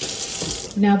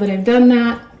 Now that I've done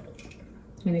that,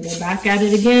 I'm going to go back at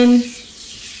it again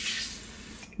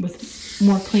with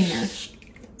more cleaner.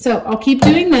 So I'll keep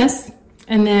doing this,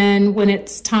 and then when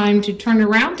it's time to turn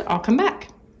around, I'll come back.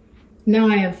 Now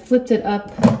I have flipped it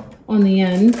up on the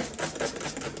end,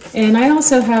 and I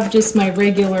also have just my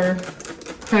regular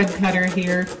crud cutter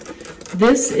here.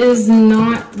 This is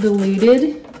not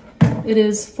diluted. It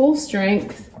is full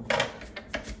strength.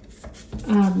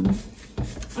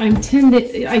 I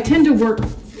tend to work,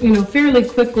 fairly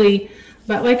quickly,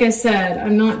 but like I said,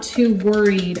 I'm not too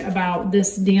worried about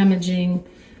this damaging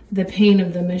the paint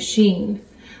of the machine.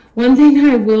 One thing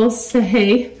I will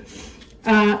say,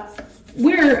 don't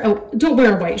wear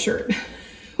a white shirt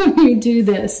when you do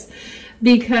this,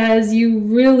 because you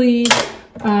really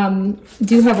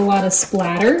do have a lot of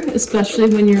splatter, especially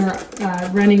when you're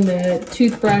running the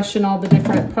toothbrush and all the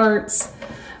different parts,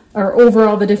 or over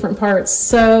all the different parts.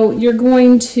 So you're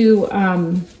going to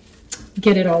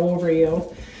get it all over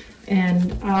you,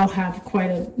 and I'll have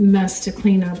quite a mess to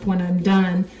clean up when I'm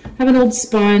done. Have an old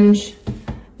sponge,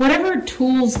 whatever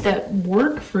tools that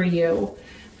work for you.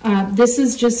 This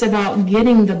is just about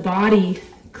getting the body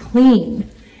clean.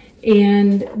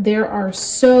 And there are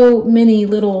so many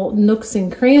little nooks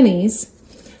and crannies.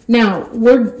 Now,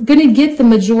 we're gonna get the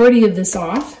majority of this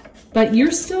off, but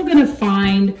you're still gonna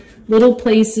find little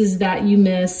places that you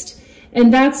missed.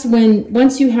 And that's when,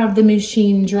 once you have the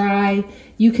machine dry,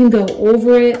 you can go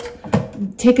over it,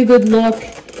 take a good look,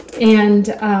 and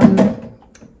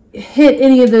hit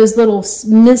any of those little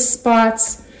missed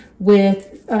spots with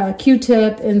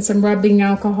Q-tip and some rubbing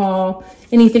alcohol,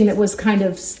 anything that was kind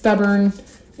of stubborn,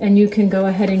 and you can go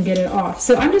ahead and get it off.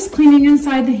 So I'm just cleaning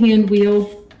inside the hand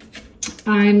wheel.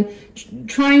 I'm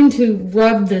trying to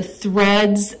rub the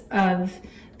threads of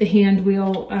the hand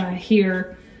wheel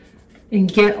here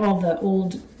and get all the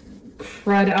old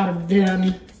crud out of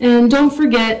them. And don't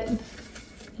forget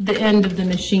the end of the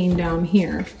machine down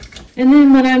here. And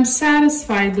then when I'm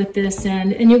satisfied with this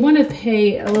end, and you want to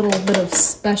pay a little bit of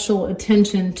special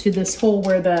attention to this hole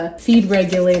where the feed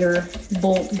regulator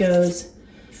bolt goes.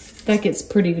 That gets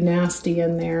pretty nasty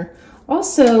in there.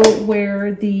 Also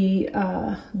where the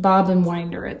bobbin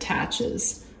winder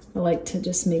attaches. I like to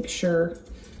just make sure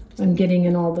I'm getting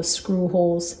in all the screw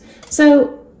holes.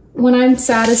 So when I'm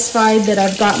satisfied that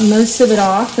I've got most of it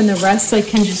off and the rest I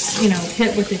can just, you know,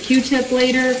 hit with a Q-tip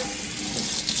later,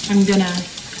 I'm gonna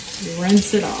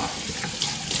rinse it off.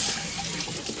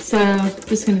 So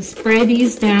just gonna spray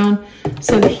these down.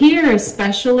 So here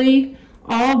especially,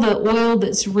 all the oil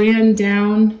that's ran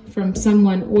down from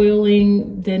someone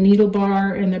oiling the needle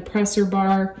bar and the presser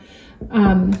bar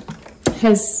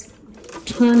has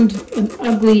turned an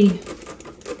ugly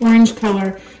orange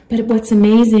color. But what's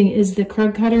amazing is the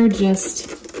Krug cutter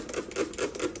just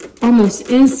almost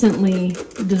instantly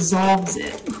dissolves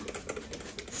it.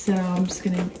 So I'm just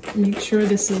gonna make sure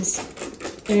this is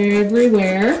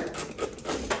everywhere.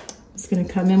 Just gonna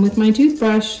come in with my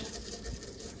toothbrush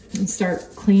and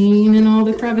start cleaning all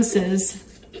the crevices.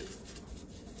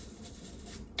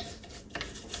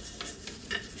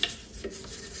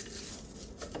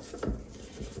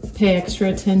 Pay extra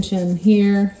attention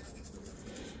here.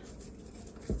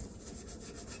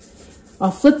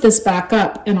 I'll flip this back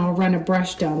up and I'll run a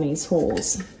brush down these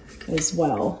holes as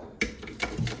well.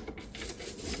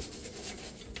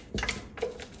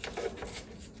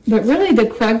 But really the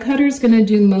Krug cutter is going to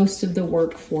do most of the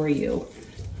work for you.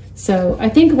 So I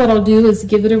think what I'll do is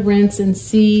give it a rinse and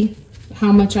see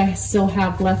how much I still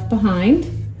have left behind.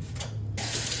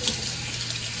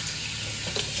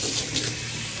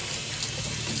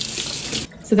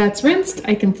 So that's rinsed,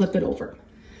 I can flip it over.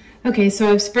 Okay,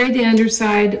 so I've sprayed the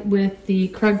underside with the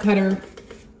Krug cutter.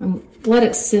 Let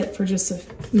it sit for just a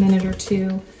minute or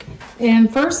two.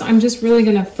 And first, I'm just really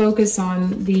gonna focus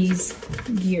on these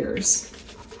gears.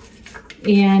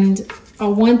 And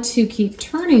I'll want to keep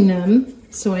turning them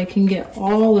so I can get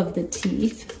all of the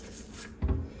teeth.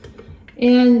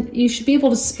 And you should be able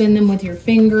to spin them with your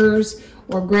fingers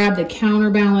or grab the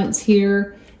counterbalance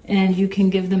here and you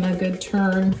can give them a good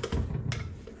turn.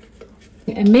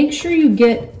 And make sure you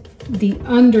get the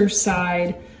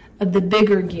underside of the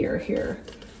bigger gear here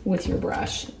with your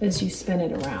brush as you spin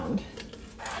it around.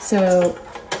 So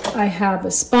I have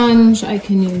a sponge, I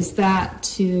can use that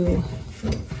to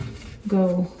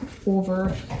go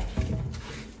over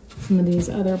some of these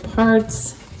other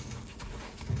parts.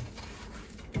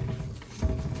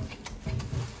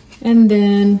 And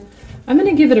then I'm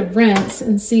gonna give it a rinse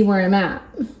and see where I'm at.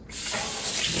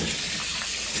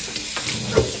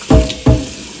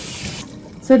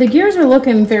 So the gears are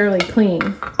looking fairly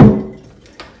clean,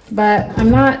 but I'm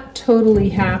not totally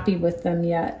happy with them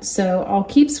yet. So I'll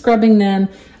keep scrubbing them.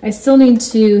 I still need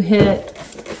to hit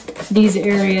these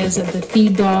areas of the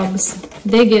feed dogs.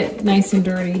 They get nice and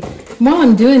dirty. While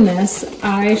I'm doing this,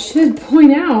 I should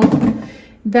point out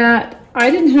that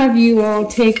I didn't have you all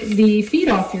take the feed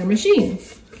off your machine.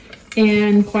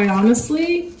 And quite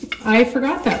honestly, I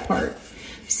forgot that part.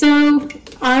 So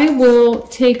I will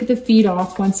take the feed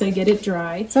off once I get it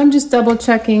dry. So I'm just double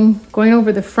checking, going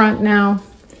over the front now,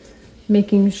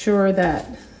 making sure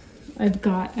that I've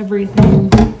got everything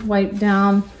wiped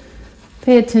down.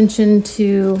 Pay attention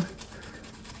to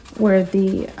where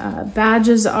the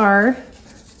badges are.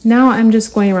 Now I'm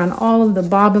just going around all of the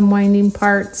bobbin winding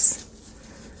parts,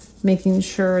 making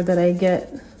sure that I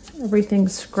get everything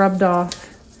scrubbed off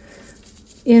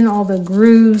in all the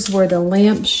grooves where the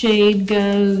lampshade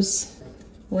goes,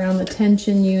 around the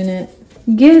tension unit,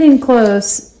 getting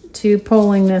close to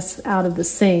pulling this out of the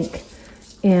sink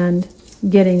and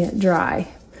getting it dry.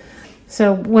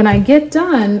 So when I get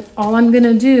done, all I'm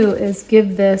gonna do is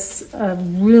give this a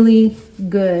really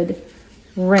good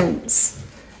rinse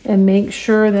and make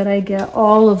sure that I get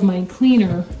all of my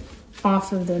cleaner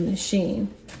off of the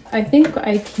machine. I think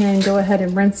I can go ahead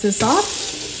and rinse this off.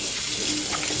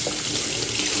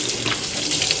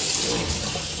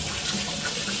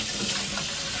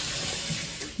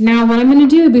 Now what I'm going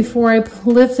to do before I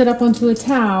lift it up onto a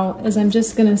towel is I'm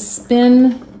just going to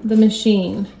spin the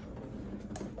machine.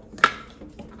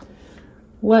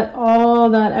 Let all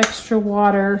that extra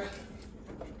water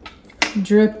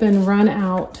drip and run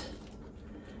out.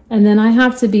 And then I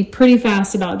have to be pretty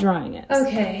fast about drying it.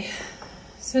 Okay,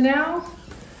 so now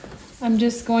I'm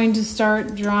just going to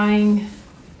start drying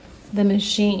the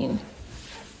machine.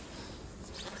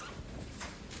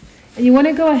 And you want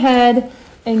to go ahead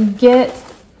and get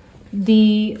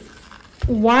the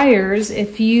wires,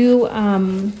 if you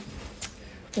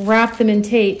wrap them in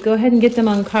tape, go ahead and get them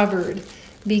uncovered,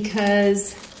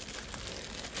 because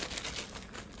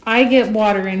I get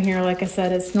water in here. Like I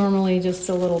said, it's normally just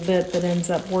a little bit that ends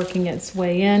up working its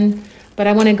way in, but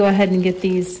I want to go ahead and get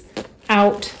these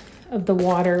out of the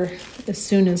water as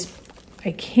soon as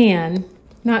I can.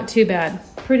 Not too bad,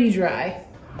 pretty dry.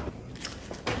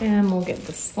 And we'll get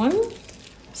this one.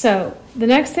 So the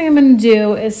next thing I'm going to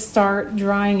do is start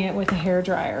drying it with a hair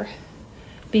dryer,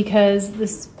 because the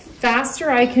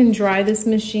faster I can dry this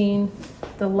machine,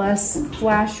 the less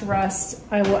flash rust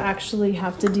I will actually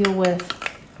have to deal with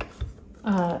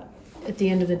at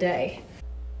the end of the day.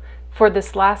 For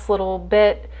this last little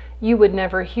bit, you would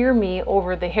never hear me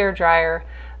over the hair dryer,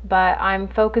 but I'm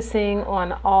focusing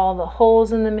on all the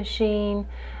holes in the machine,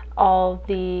 all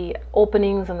the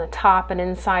openings on the top and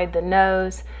inside the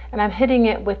nose, and I'm hitting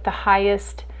it with the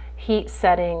highest heat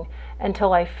setting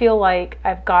until I feel like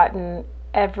I've gotten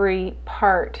every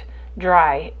part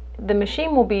dry. The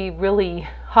machine will be really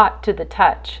hot to the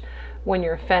touch when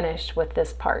you're finished with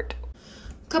this part.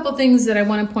 A couple things that I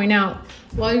want to point out.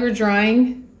 While you're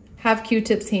drying, have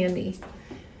Q-tips handy.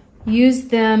 Use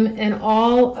them in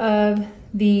all of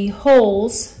the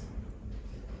holes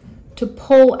to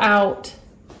pull out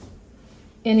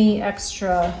any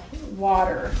extra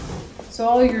water. So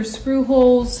all your screw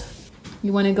holes,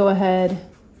 you want to go ahead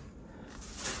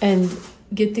and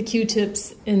get the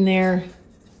Q-tips in there.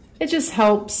 It just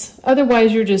helps.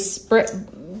 Otherwise, you're just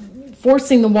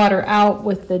forcing the water out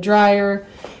with the dryer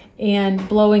and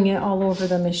blowing it all over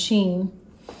the machine.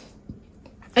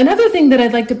 Another thing that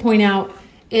I'd like to point out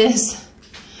is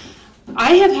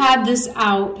I have had this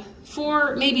out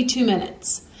for maybe 2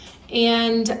 minutes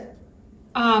and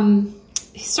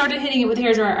started hitting it with a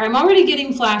hairdryer. I'm already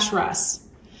getting flash rust.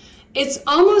 It's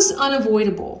almost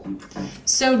unavoidable.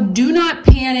 So do not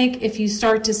panic if you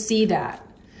start to see that,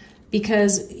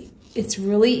 because it's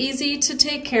really easy to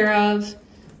take care of,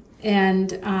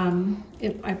 and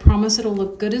I promise it'll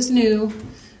look good as new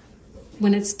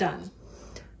when it's done.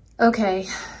 Okay,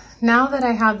 now that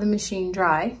I have the machine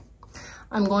dry,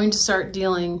 I'm going to start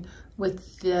dealing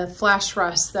with the flash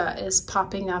rust that is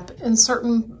popping up in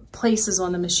certain places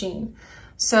on the machine.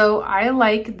 So I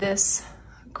like this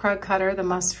crud cutter, the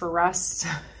Must for Rust.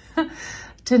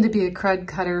 Tend to be a crud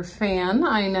cutter fan,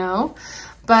 I know,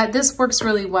 but this works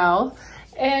really well.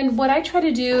 And what I try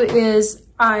to do is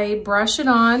I brush it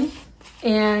on,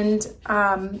 and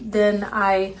then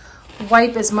I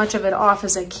wipe as much of it off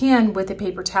as I can with a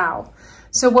paper towel.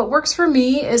 So what works for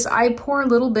me is I pour a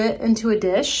little bit into a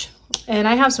dish, and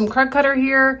I have some crud cutter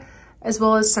here as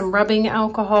well as some rubbing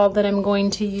alcohol that I'm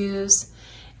going to use.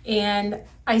 And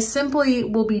I simply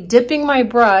will be dipping my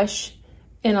brush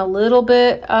in a little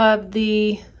bit of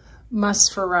the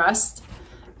Must for Rust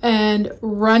and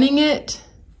running it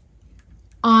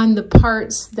on the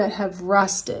parts that have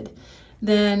rusted.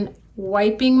 Then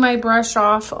wiping my brush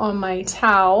off on my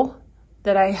towel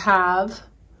that I have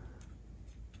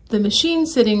the machine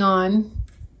sitting on,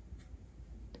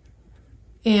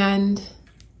 and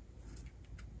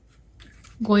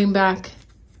going back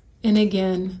in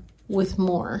again with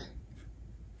more.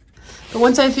 But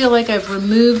once I feel like I've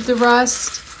removed the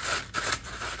rust,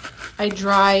 I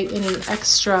dry any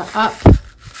extra up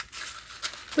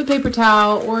with a paper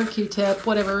towel or a Q-tip,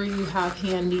 whatever you have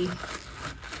handy.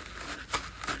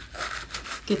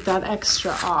 Get that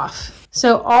extra off.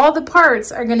 So all the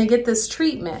parts are going to get this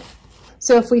treatment.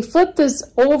 So if we flip this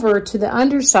over to the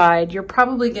underside, you're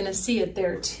probably going to see it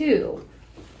there too.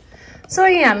 So I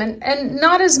am, and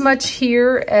not as much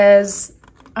here as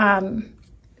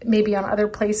maybe on other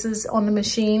places on the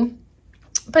machine,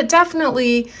 but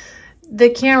definitely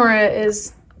the camera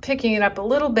is picking it up a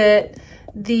little bit.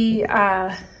 The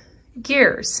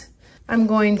gears, I'm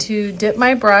going to dip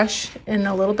my brush in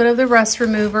a little bit of the rust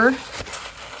remover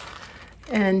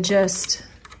and just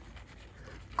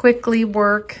quickly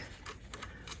work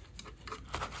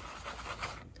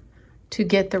to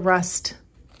get the rust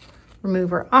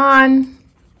remover on,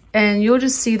 and you'll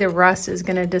just see the rust is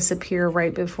going to disappear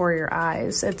right before your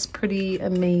eyes. It's pretty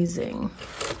amazing.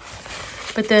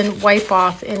 But then wipe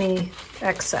off any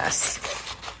excess.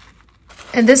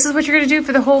 And this is what you're going to do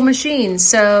for the whole machine.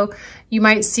 So you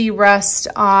might see rust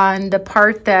on the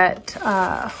part that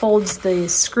holds the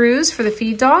screws for the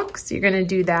feed dogs. You're going to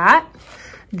do that.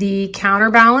 The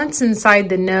counterbalance inside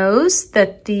the nose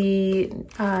that the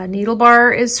needle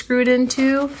bar is screwed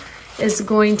into is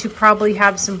going to probably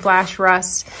have some flash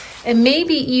rust, and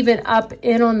maybe even up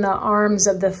in on the arms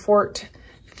of the Fort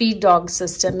feed dog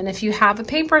system. And if you have a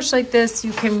paintbrush like this,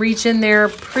 you can reach in there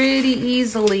pretty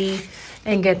easily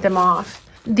and get them off.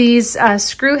 These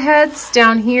screw heads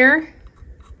down here,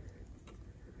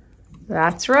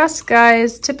 that's rust,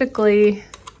 guys, typically.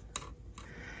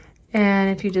 And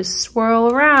if you just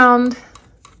swirl around,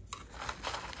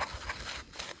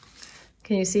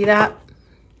 can you see that?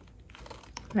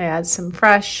 I add some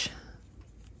fresh,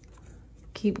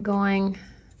 keep going.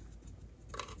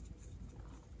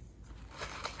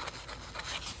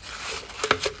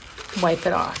 Wipe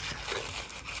it off.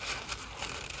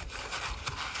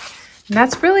 And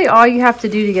that's really all you have to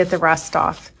do to get the rust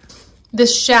off.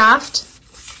 This shaft,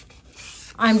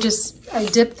 I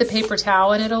dipped the paper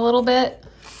towel in it a little bit,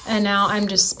 and now I'm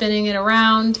just spinning it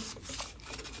around.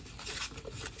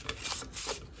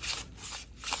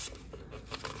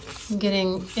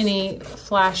 Getting any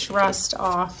flash rust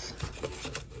off.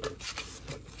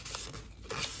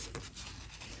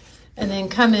 And then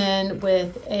come in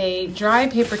with a dry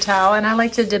paper towel, and I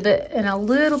like to dip it in a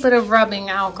little bit of rubbing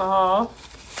alcohol.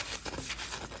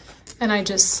 And I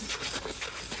just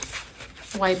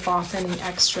wipe off any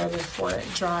extra before it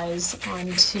dries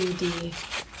onto the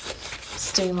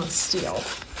stainless steel,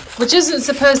 which isn't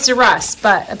supposed to rust,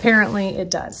 but apparently it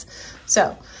does.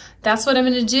 So that's what I'm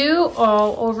going to do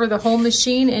all over the whole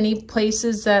machine, any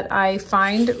places that I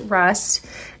find rust.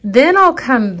 Then I'll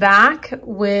come back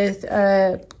with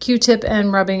a Q-tip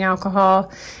and rubbing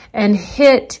alcohol and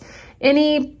hit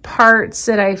any parts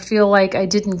that I feel like I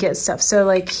didn't get stuff. So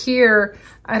like here,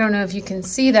 I don't know if you can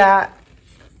see that.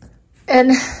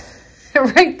 And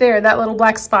right there, that little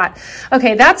black spot.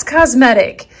 Okay, that's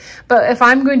cosmetic. But if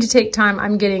I'm going to take time,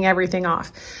 I'm getting everything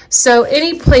off. So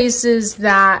any places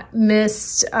that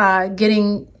missed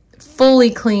getting fully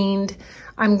cleaned,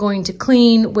 I'm going to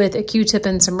clean with a Q-tip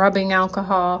and some rubbing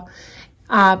alcohol,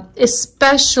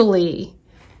 especially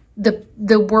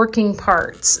the working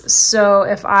parts. So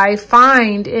if I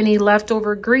find any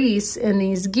leftover grease in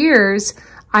these gears,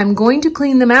 I'm going to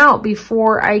clean them out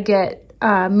before I get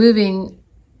moving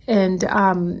and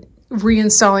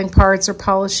reinstalling parts or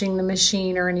polishing the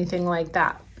machine or anything like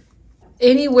that.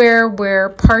 Anywhere where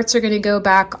parts are going to go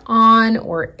back on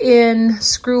or in,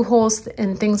 screw holes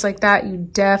and things like that, you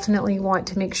definitely want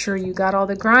to make sure you got all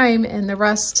the grime and the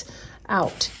rust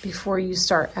out before you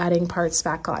start adding parts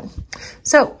back on.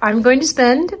 So I'm going to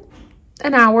spend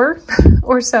an hour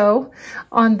or so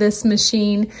on this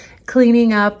machine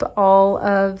cleaning up all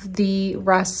of the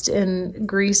rust and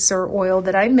grease or oil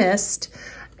that I missed.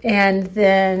 And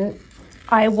then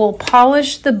I will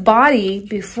polish the body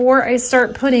before I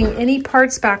start putting any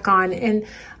parts back on. And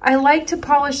I like to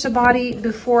polish the body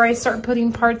before I start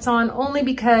putting parts on, only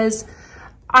because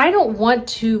I don't want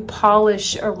to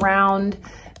polish around,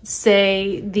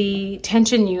 say, the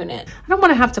tension unit. I don't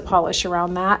want to have to polish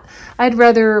around that. I'd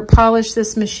rather polish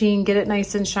this machine, get it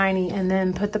nice and shiny, and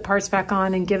then put the parts back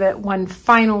on and give it one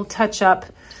final touch up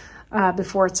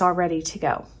before it's all ready to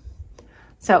go.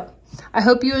 So I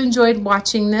hope you enjoyed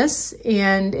watching this,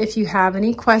 and if you have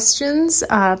any questions,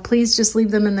 please just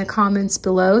leave them in the comments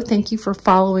below. Thank you for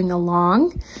following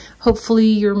along. Hopefully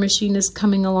your machine is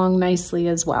coming along nicely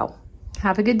as well.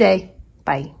 Have a good day.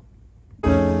 Bye.